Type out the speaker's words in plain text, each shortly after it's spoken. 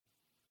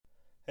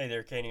Hey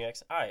there,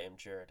 Caniacs. I am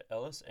Jared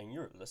Ellis, and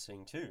you're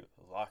listening to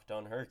Locked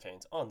On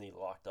Hurricanes on the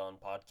Locked On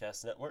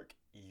Podcast Network,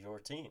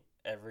 your team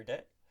every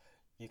day.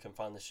 You can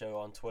find the show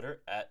on Twitter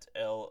at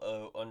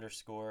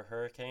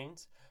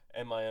LO_Hurricanes,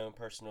 and my own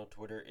personal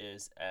Twitter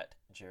is at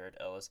Jared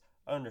Ellis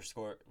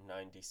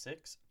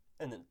 _96.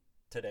 And then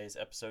today's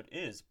episode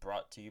is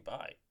brought to you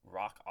by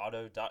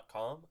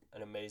RockAuto.com,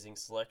 an amazing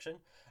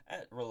selection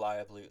at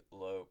reliably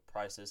low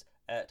prices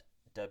at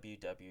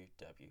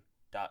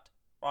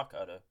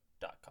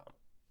www.rockauto.com.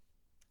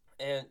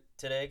 And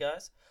today,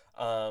 guys,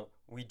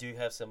 we do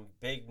have some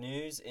big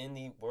news in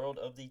the world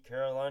of the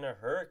Carolina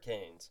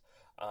Hurricanes.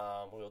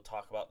 We'll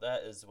talk about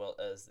that as well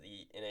as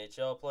the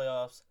NHL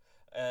playoffs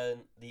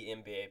and the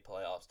NBA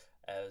playoffs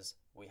as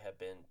we have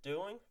been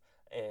doing.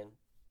 And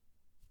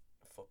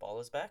football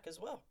is back as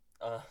well.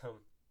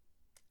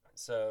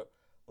 So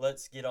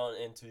let's get on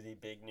into the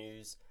big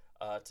news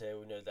today.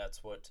 We know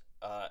that's what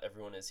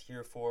everyone is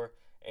here for.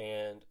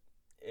 And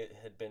it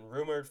had been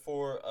rumored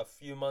for a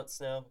few months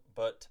now,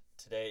 but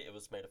today it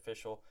was made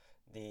official.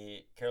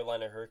 The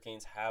Carolina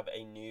Hurricanes have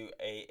a new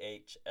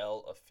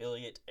AHL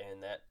affiliate,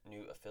 and that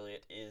new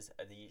affiliate is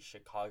the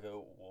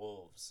Chicago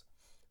Wolves.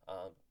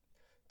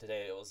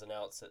 Today it was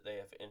announced that they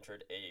have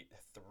entered a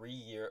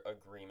 3-year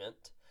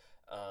agreement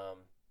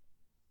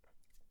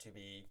to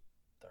be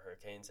the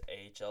Hurricanes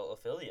AHL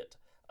affiliate.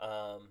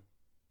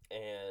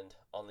 And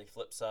on the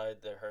flip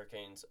side, the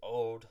Hurricanes'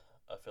 old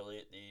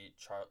affiliate, the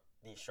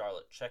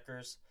Charlotte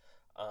Checkers,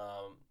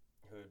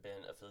 who had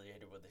been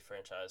affiliated with the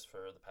franchise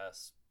for the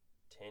past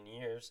 10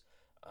 years,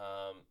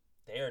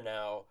 they are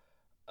now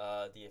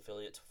the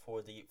affiliate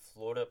for the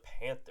Florida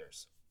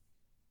Panthers.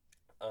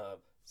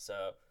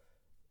 So,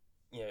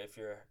 if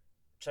you're a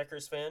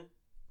Checkers fan,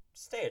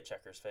 stay a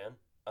Checkers fan.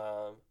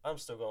 I'm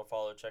still going to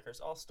follow Checkers.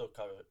 I'll still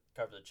cover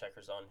the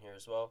Checkers on here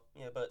as well.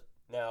 But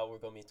now we're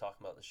going to be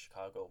talking about the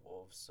Chicago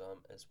Wolves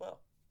as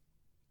well.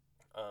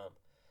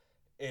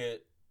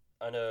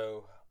 I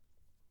know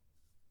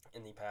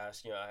in the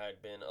past, I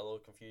had been a little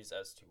confused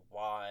as to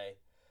why,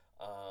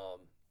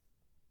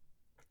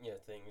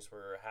 things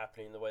were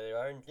happening the way they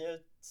are, and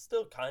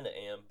still kind of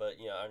am, but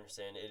I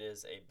understand it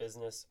is a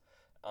business.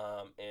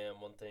 And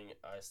one thing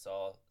I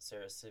saw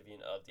Sarah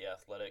Sivian of The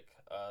Athletic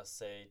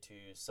say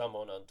to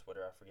someone on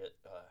Twitter, I forget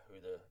who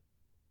the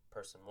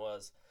person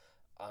was,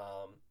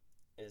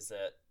 is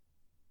that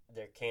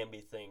there can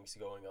be things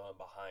going on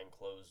behind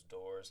closed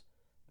doors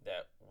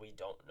that we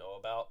don't know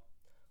about,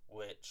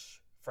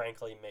 which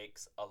frankly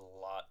makes a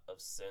lot of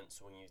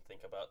sense when you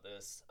think about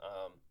this.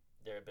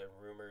 There have been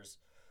rumors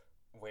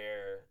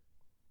where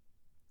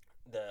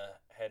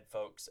the head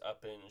folks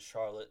up in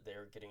Charlotte,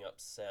 they're getting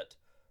upset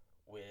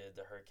with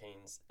the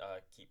Hurricanes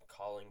keep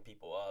calling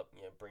people up,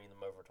 bringing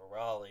them over to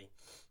Raleigh,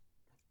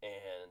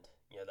 and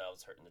that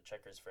was hurting the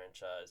Checkers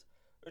franchise,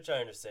 which I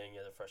understand,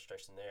 the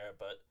frustration there,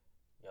 but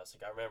you also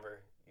got to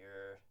remember,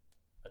 you're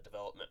a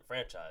development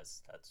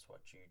franchise. That's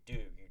what you do.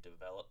 You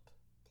develop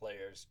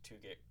players to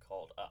get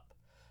called up.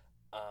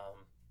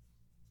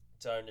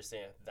 So I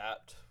understand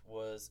that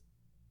was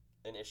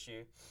an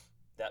issue.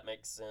 That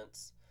makes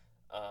sense.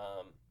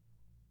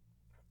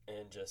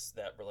 And just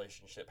that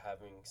relationship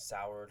having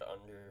soured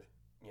under,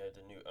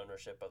 the new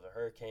ownership of the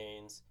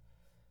Hurricanes.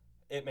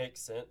 It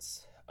makes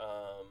sense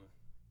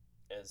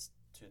as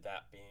to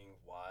that being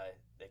why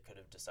they could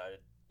have decided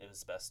it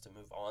was best to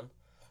move on.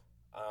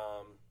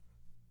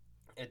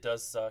 It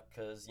does suck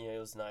because, it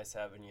was nice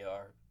having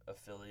our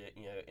affiliate,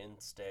 in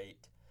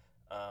state.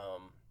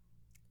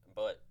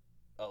 But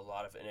a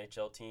lot of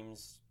NHL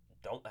teams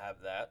don't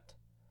have that.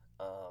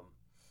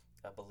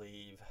 I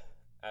believe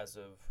as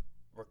of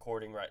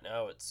recording right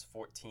now, it's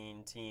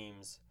 14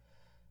 teams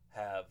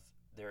have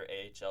their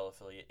AHL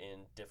affiliate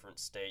in different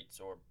states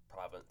or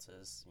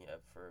provinces,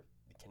 for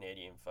the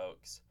Canadian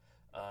folks.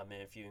 And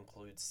if you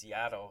include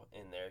Seattle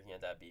in there,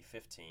 that'd be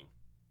 15.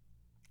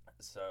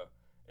 So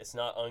it's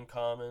not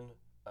uncommon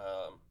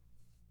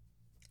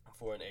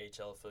for an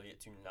AHL affiliate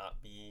to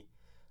not be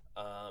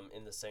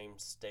in the same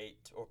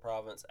state or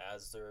province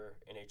as their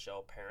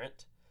NHL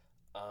parent.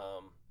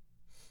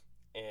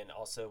 And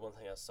also one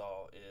thing I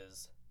saw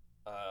is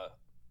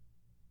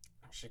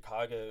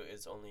Chicago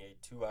is only a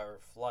 2-hour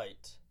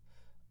flight,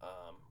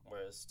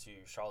 whereas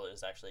to Charlotte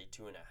is actually a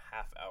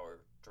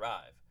 2.5-hour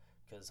drive,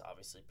 because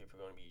obviously people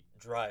are going to be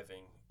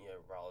driving,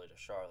 Raleigh to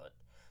Charlotte.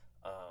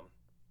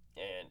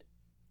 And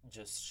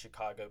just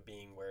Chicago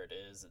being where it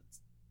is,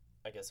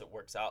 I guess it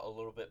works out a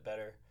little bit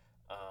better.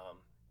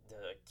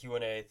 The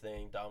Q&A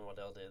thing Don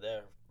Waddell did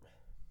there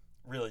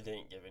really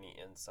didn't give any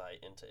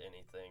insight into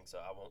anything, so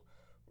I won't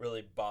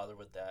really bother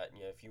with that.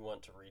 If you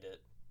want to read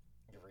it,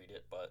 you read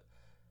it, but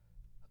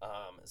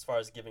as far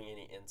as giving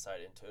any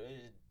insight into it,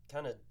 it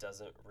kind of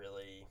doesn't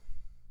really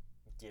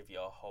give you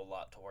a whole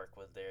lot to work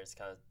with there. It's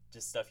kind of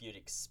just stuff you'd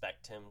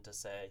expect him to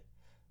say.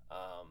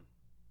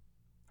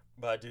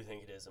 But I do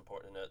think it is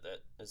important to note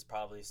that there's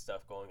probably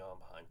stuff going on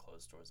behind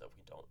closed doors that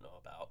we don't know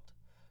about.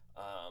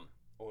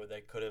 Or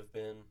they could have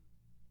been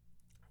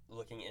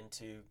looking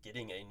into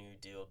getting a new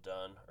deal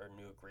done or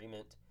new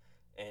agreement,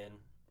 and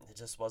it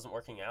just wasn't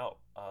working out.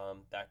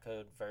 That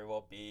could very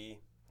well be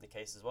the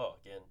case as well.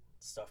 Again,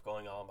 stuff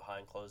going on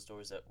behind closed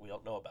doors that we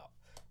don't know about.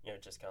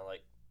 Just kind of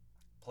like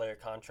player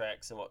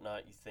contracts and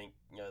whatnot. You think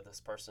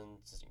this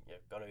person's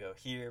going to go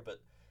here,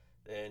 but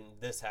then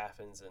this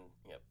happens, and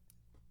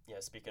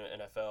speaking of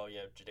NFL,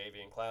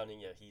 Jadeveon Clowney,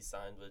 he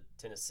signed with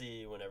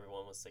Tennessee when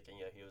everyone was thinking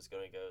he was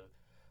going to go.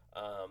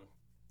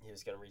 He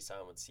was going to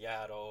re-sign with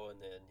Seattle, and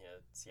then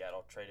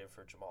Seattle traded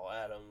for Jamal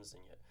Adams,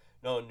 and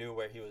no one knew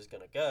where he was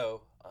going to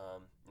go,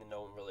 and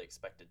no one really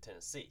expected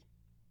Tennessee.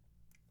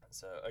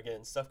 So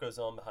again, stuff goes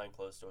on behind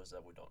closed doors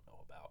that we don't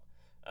know about.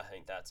 I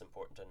think that's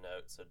important to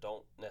note. So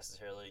don't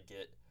necessarily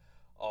get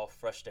all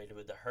frustrated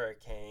with the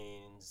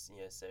Hurricanes.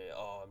 Say,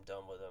 "Oh, I'm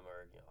done with them,"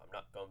 or "I'm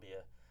not going to be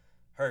a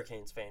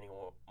Hurricanes fan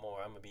anymore.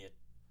 I'm going to be a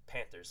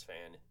Panthers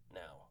fan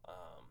now."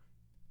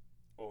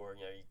 Or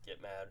you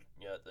get mad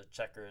at the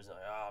Checkers and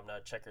like, "Oh, I'm not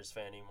a Checkers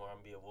fan anymore. I'm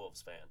going to be a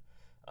Wolves fan."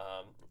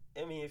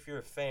 I mean, if you're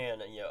a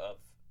fan of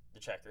the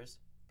Checkers,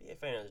 be a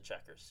fan of the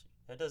Checkers.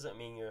 That doesn't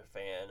mean you're a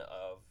fan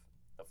of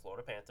the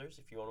Florida Panthers.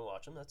 If you want to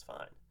watch them, that's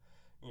fine.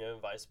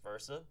 Vice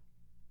versa.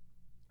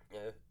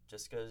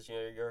 Just because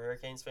you're a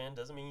Hurricanes fan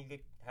doesn't mean you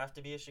have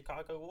to be a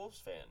Chicago Wolves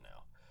fan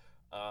now.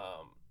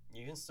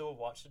 You can still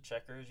watch the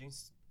Checkers. You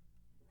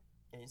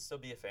can still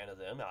be a fan of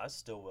them. I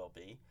still will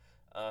be.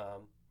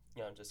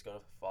 I'm just going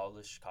to follow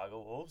the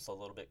Chicago Wolves a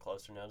little bit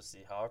closer now to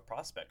see how our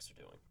prospects are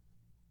doing.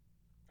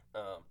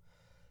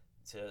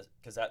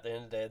 Because at the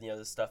end of the day,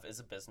 this stuff is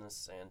a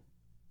business, and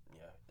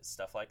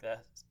stuff like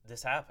that.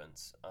 This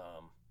happens,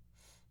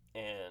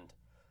 and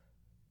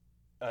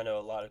I know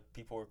a lot of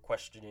people were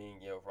questioning,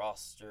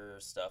 roster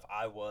stuff.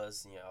 I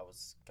was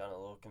kind of a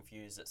little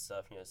confused at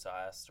stuff, so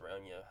I asked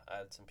around, I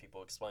had some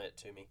people explain it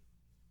to me.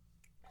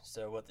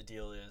 So what the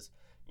deal is,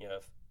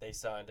 if they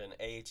signed an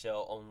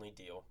AHL only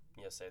deal,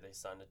 say they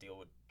signed a deal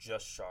with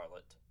just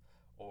Charlotte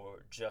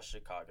or just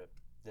Chicago,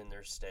 then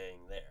they're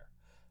staying there.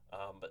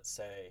 But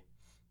say,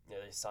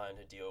 they signed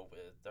a deal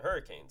with the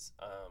Hurricanes,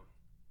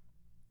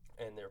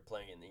 and they're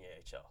playing in the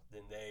AHL,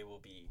 then they will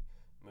be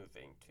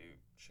moving to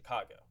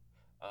Chicago.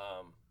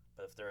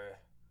 But if they're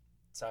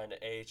signed an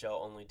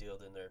AHL only deal,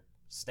 then they're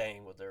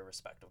staying with their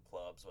respective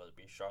clubs, whether it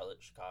be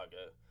Charlotte,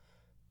 Chicago,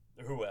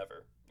 or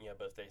whoever.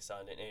 But if they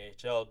signed an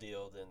AHL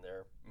deal, then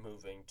they're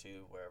moving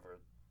to wherever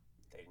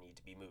they need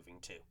to be moving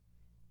to.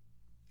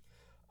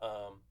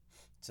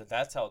 So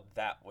that's how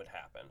that would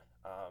happen.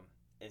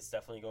 It's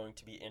definitely going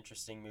to be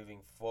interesting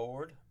moving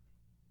forward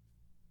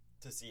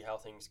to see how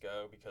things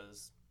go,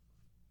 because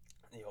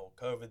the whole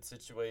COVID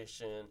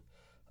situation,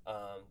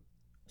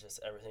 just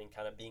everything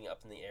kind of being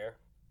up in the air.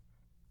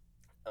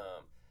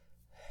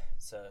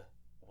 So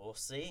we'll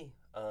see.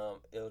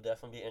 It'll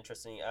definitely be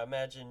interesting. I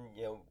imagine,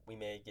 we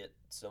may get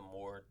some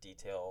more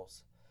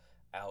details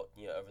out,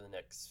 over the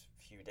next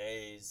few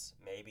days,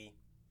 maybe.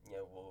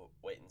 We'll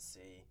wait and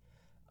see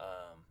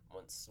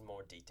once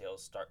more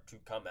details start to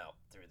come out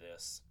through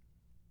this.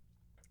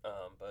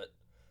 But,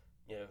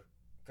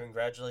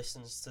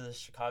 congratulations to the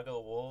Chicago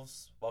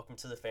Wolves. Welcome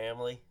to the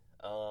family.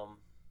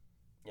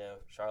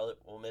 Charlotte,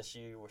 we'll miss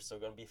you. We're still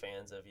going to be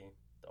fans of you.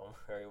 Don't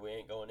worry, we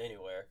ain't going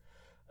anywhere.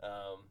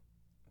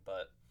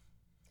 But,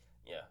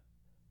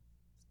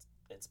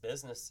 it's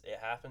business. It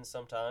happens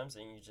sometimes,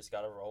 and you just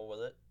got to roll with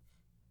it.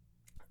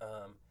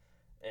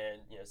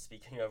 And,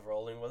 speaking of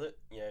rolling with it,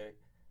 you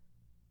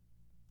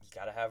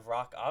got to have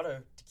Rock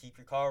Auto to keep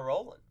your car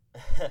rolling.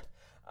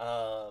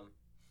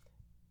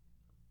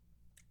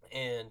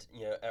 And,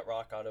 at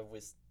Rock Auto,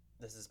 this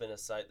has been a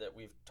site that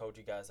we've told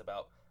you guys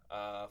about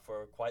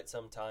for quite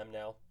some time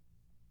now.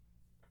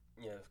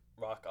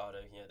 Rock Auto,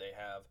 they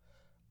have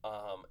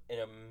an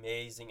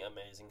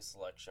amazing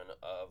selection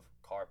of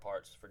car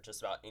parts for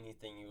just about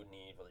anything you would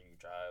need, whether you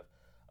drive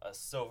a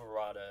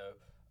Silverado,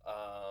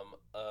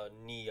 a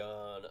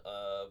Neon,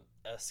 a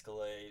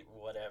Escalade,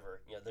 whatever.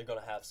 They're going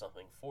to have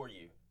something for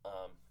you.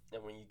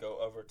 And when you go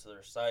over to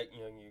their site,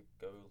 you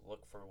go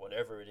look for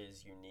whatever it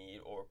is you need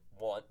or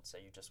want. Say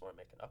you just want to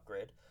make an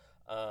upgrade.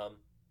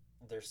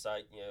 Their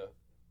site,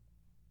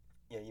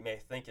 you may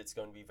think it's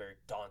going to be very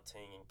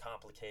daunting and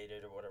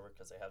complicated or whatever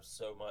because they have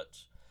so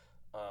much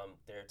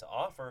there to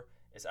offer.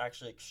 It's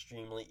actually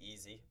extremely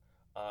easy.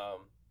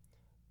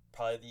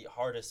 Probably the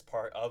hardest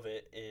part of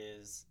it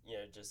is,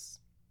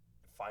 just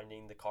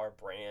finding the car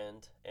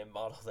brand and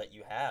model that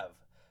you have,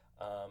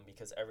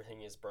 because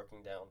everything is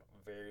broken down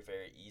very,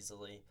 very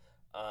easily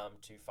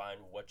to find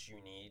what you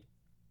need.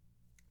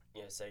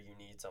 Say you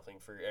need something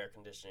for your air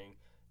conditioning,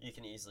 you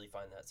can easily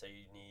find that. Say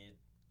you need,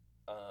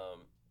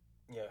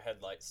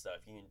 headlight stuff,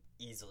 you can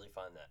easily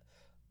find that.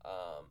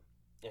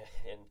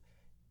 And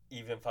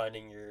even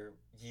finding your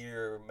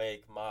year,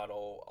 make,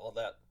 model, all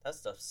that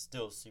stuff's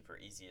still super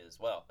easy as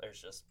well.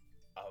 There's just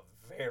a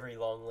very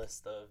long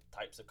list of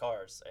types of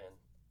cars and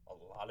a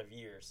lot of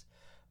years.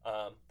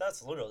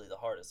 That's literally the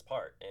hardest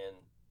part. And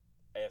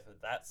if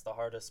that's the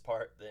hardest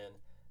part, then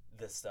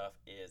this stuff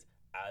is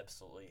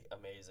absolutely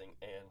amazing.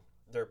 And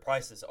their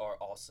prices are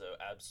also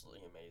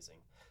absolutely amazing.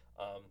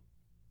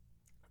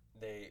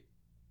 They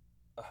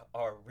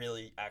are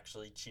really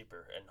actually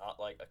cheaper and not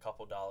like a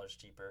couple dollars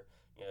cheaper,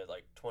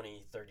 like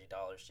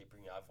 $20-$30 cheaper.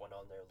 I've went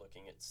on there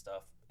looking at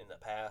stuff in the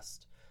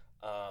past.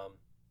 um,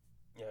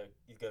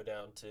 you go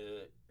down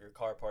to your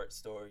car parts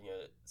store,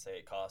 say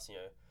it costs,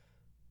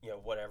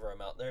 whatever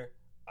amount there.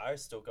 I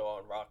still go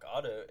on Rock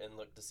Auto and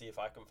look to see if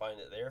I can find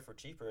it there for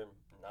cheaper, and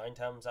 9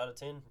 times out of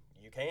 10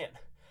 you can.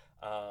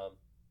 um,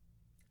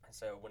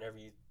 so whenever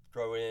you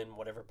throw in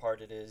whatever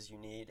part it is you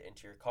need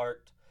into your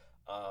cart,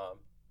 um,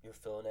 you're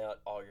filling out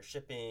all your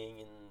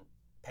shipping and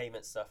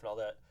payment stuff and all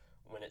that.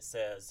 When it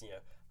says,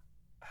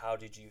 how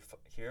did you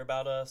hear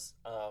about us?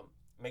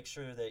 Make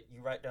sure that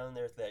you write down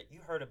there that you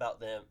heard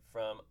about them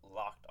from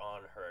Locked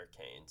On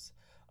Hurricanes,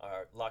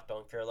 or Locked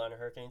On Carolina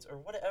Hurricanes, or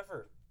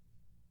whatever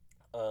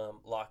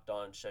Locked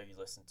On show you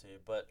listen to.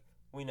 But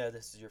we know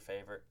this is your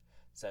favorite,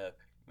 so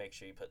make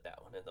sure you put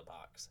that one in the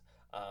box.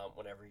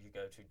 Whenever you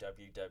go to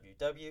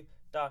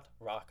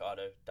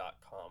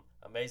www.rockauto.com.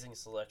 Amazing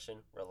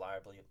selection,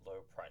 reliably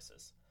low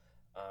prices.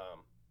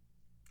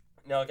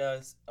 Now,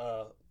 guys,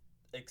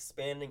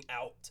 expanding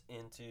out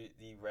into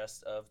the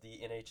rest of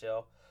the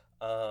NHL.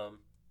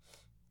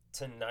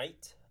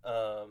 Tonight,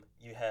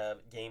 you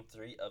have Game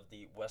 3 of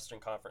the Western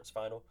Conference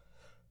Final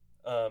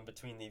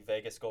between the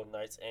Vegas Golden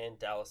Knights and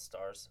Dallas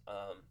Stars.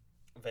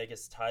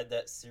 Vegas tied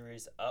that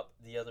series up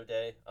the other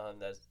day.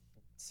 That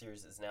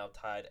series is now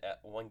tied at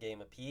 1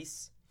 game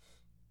apiece.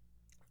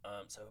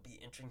 So it'll be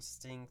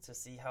interesting to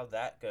see how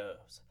that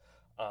goes.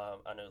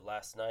 I know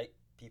last night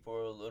people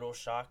were a little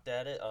shocked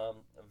at it.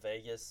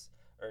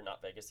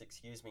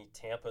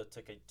 Tampa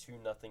took a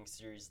 2-0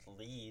 series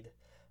lead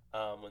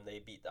when they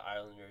beat the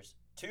Islanders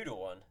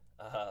 2-1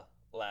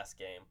 last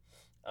game.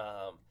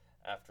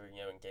 After, in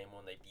game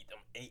 1 they beat them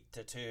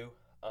 8-2.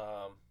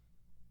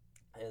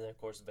 And then of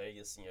course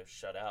Vegas,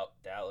 shut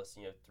out Dallas,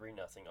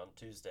 3-0 on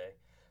Tuesday.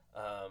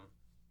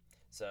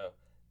 So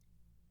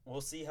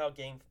we'll see how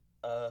game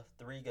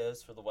 3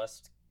 goes for the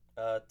West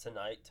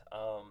tonight.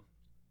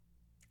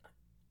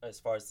 As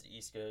far as the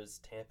East goes,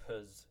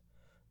 Tampa's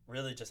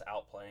really just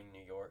outplaying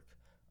New York.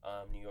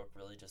 New York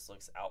really just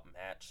looks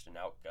outmatched and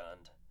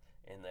outgunned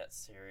in that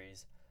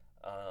series.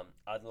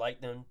 I'd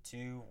like them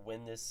to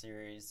win this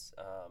series.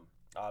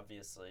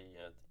 Obviously,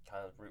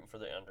 kind of rooting for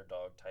the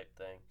underdog type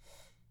thing.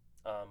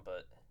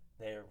 But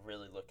they're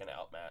really looking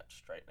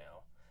outmatched right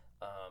now.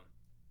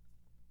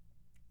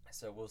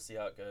 So we'll see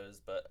how it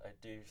goes, but I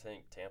do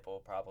think Tampa will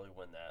probably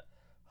win that.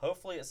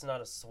 Hopefully it's not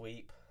a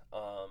sweep,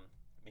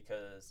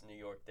 because New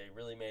York, they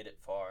really made it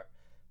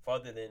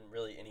farther than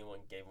really anyone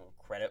gave them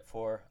credit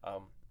for. I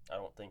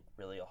don't think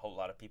really a whole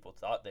lot of people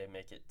thought they'd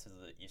make it to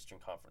the Eastern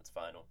Conference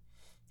Final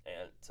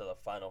and to the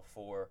Final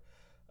Four,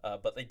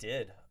 but they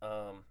did.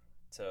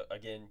 So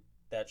again,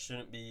 that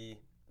shouldn't be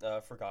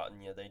forgotten.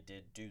 They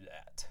did do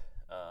that.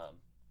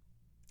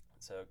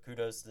 So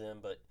kudos to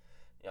them, but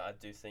I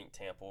do think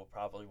Tampa will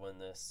probably win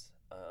this.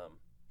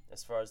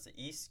 As far as the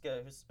East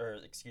goes,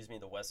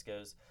 the West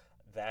goes,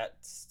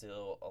 that's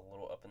still a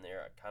little up in the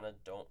air. I kind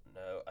of don't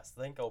know. I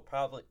still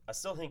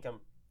think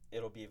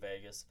it'll be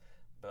Vegas,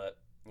 but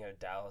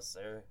Dallas,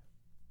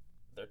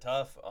 they're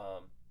tough.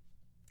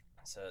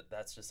 So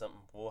that's just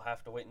something we'll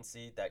have to wait and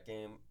see. That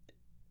game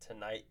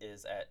tonight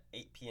is at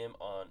 8 p.m.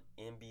 on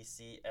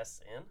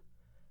NBCSN.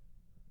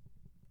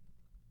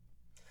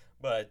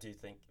 But I do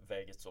think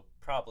Vegas will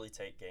probably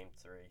take game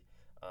 3.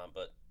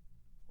 But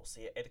we'll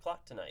see at 8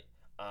 o'clock tonight.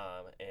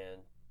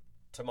 And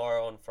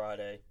tomorrow on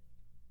Friday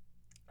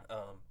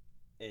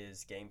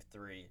is game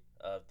 3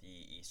 of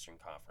the Eastern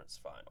Conference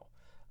Final.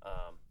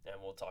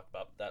 And we'll talk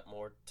about that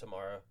more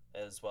tomorrow,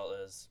 as well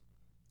as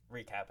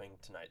recapping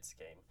tonight's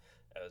game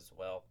as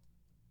well.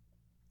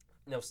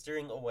 Now,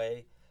 steering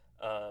away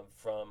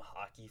from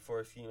hockey for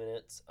a few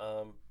minutes,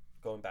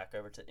 going back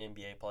over to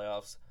NBA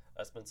playoffs.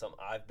 That's been something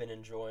I've been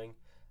enjoying.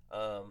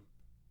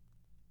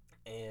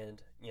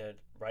 And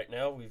right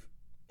now we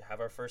have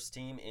our first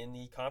team in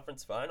the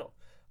conference final.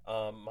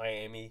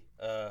 Miami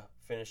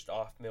finished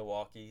off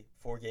Milwaukee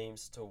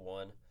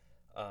 4-1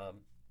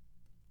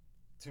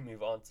 to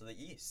move on to the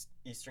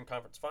Eastern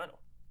Conference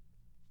Final.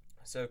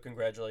 So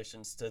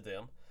congratulations to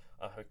them.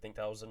 I think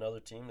that was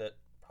another team that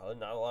probably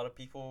not a lot of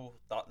people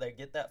thought they'd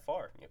get that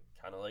far.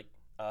 Kind of like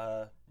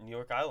New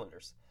York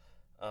Islanders.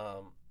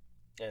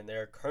 And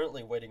they're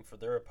currently waiting for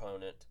their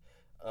opponent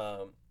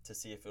to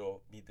see if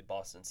it'll be the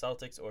Boston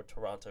Celtics or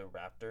Toronto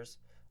Raptors.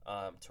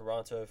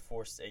 Toronto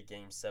forced a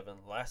Game 7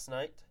 last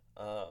night,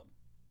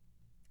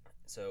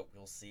 so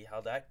we'll see how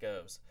that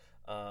goes.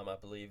 I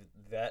believe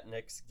that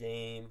next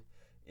game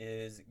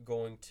is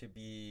going to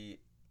be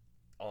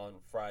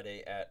on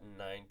Friday at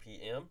 9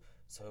 p.m.,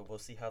 so we'll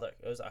see how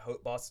that goes. I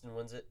hope Boston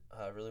wins it.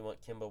 I really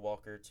want Kemba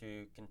Walker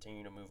to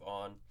continue to move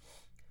on,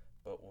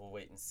 but we'll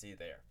wait and see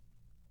there.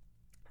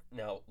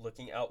 Now,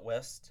 looking out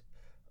west,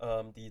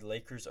 the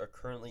Lakers are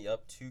currently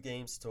up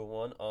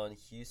 2-1 on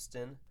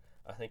Houston.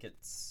 I think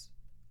it's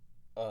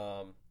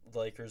the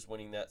Lakers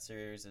winning that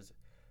series is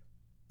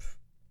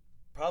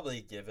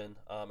probably given.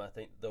 I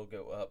think they'll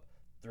go up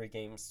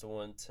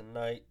 3-1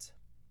 tonight.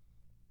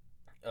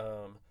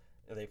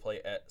 They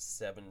play at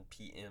 7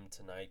 p.m.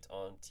 tonight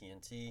on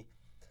TNT.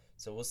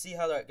 So we'll see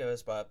how that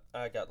goes, but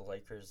I got the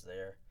Lakers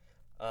there.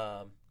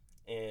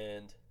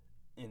 And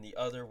in the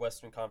other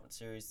Western Conference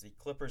series, the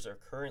Clippers are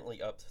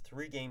currently up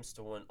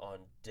 3-1 on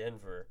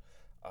Denver,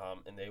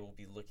 and they will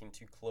be looking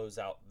to close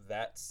out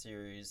that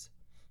series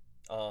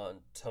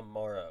on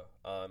tomorrow.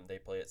 They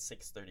play at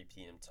 6:30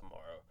 p.m.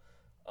 tomorrow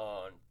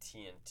on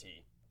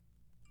TNT.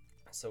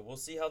 So we'll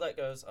see how that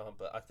goes,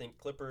 but I think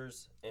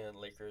Clippers and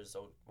Lakers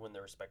will win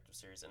their respective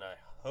series, and I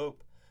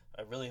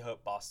really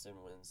hope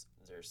Boston wins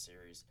their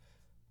series.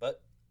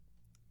 But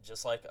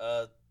just like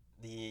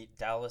the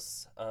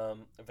Dallas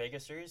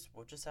Vegas series,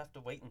 we'll just have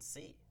to wait and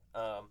see.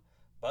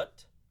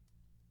 But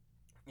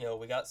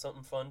we got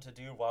something fun to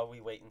do while we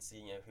wait and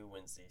see who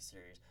wins these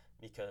series,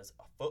 because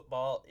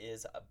football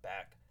is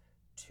back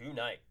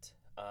tonight.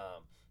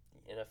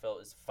 The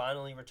NFL is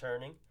finally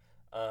returning.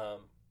 I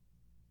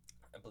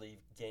believe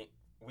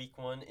week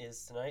 1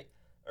 is tonight,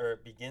 or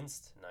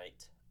begins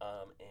tonight,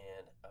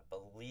 and I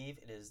believe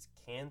it is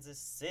Kansas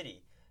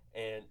City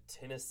and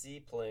Tennessee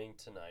playing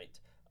tonight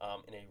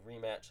in a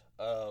rematch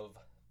of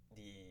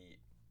the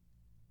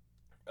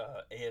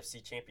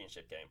AFC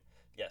Championship game.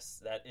 Yes,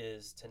 that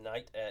is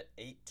tonight at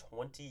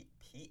 8:20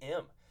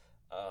 p.m.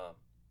 A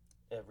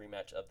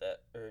rematch of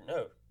that,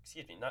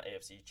 not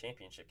AFC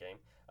Championship game.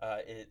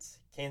 It's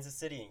Kansas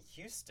City and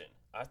Houston.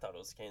 I thought it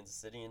was Kansas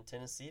City and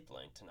Tennessee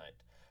playing tonight.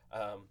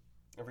 A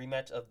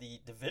rematch of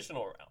the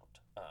divisional round.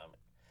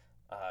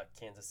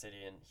 Kansas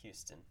City and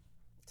Houston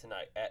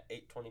tonight at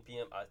 8:20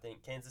 p.m. I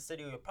think Kansas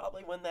City will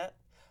probably win that.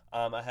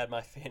 I had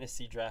my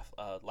fantasy draft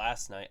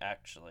last night,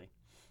 actually,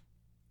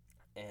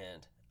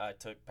 and I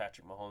took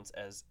Patrick Mahomes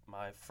as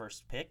my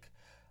first pick.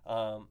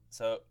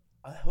 So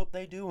I hope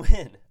they do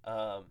win.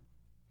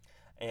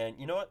 And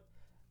you know what?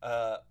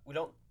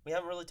 We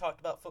haven't really talked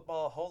about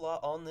football a whole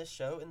lot on this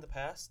show in the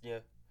past.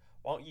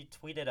 Why don't you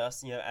tweet at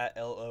us, at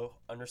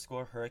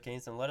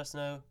 @LO_Hurricanes, and let us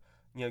know,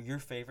 your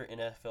favorite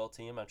NFL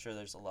team. I'm sure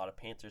there's a lot of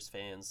Panthers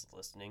fans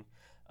listening.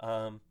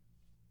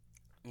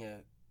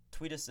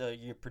 Tweet us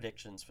your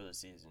predictions for the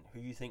season. Who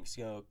you think's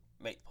gonna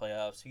make the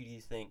playoffs? Who do you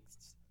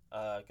think's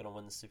gonna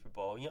win the Super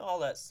Bowl? All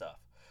that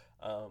stuff.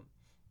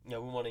 We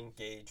want to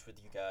engage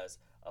with you guys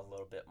a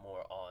little bit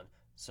more on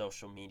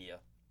social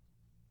media.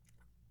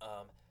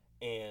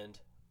 And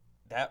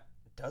that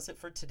does it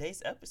for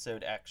today's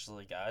episode,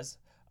 actually, guys.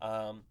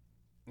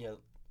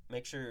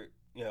 Make sure,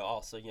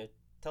 also,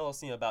 tell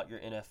us, about your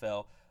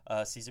NFL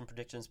season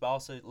predictions, but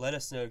also let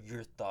us know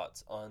your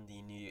thoughts on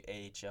the new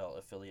AHL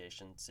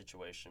affiliation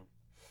situation.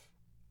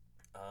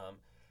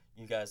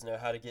 You guys know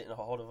how to get in a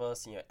hold of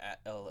us,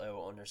 at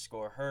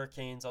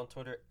 @LO_Hurricanes on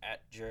Twitter,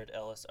 at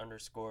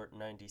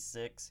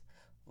JaredEllis_96,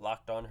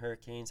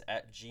 LockedOnHurricanes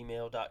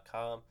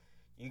 @gmail.com.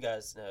 You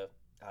guys know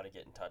how to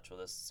get in touch with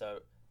us.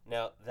 So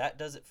now that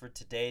does it for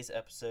today's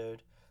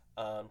episode.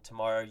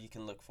 Tomorrow you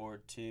can look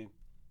forward to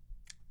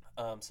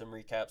some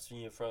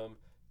recaps from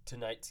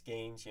tonight's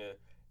games, in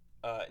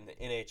the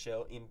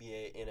NHL,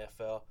 NBA,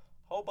 NFL,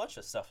 a whole bunch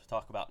of stuff to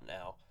talk about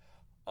now,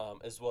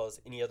 as well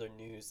as any other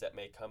news that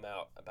may come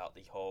out about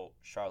the whole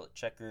Charlotte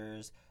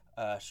Checkers,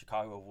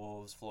 Chicago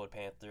Wolves, Florida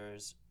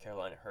Panthers,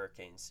 Carolina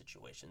Hurricanes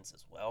situations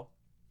as well.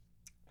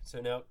 So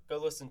now go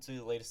listen to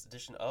the latest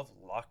edition of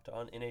Locked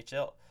On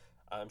NHL.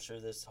 I'm sure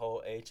this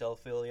whole AHL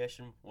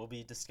affiliation will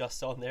be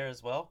discussed on there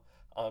as well.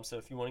 So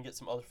if you want to get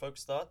some other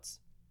folks' thoughts,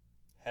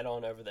 head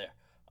on over there.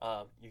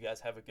 You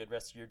guys have a good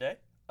rest of your day,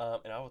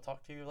 and I will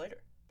talk to you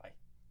later.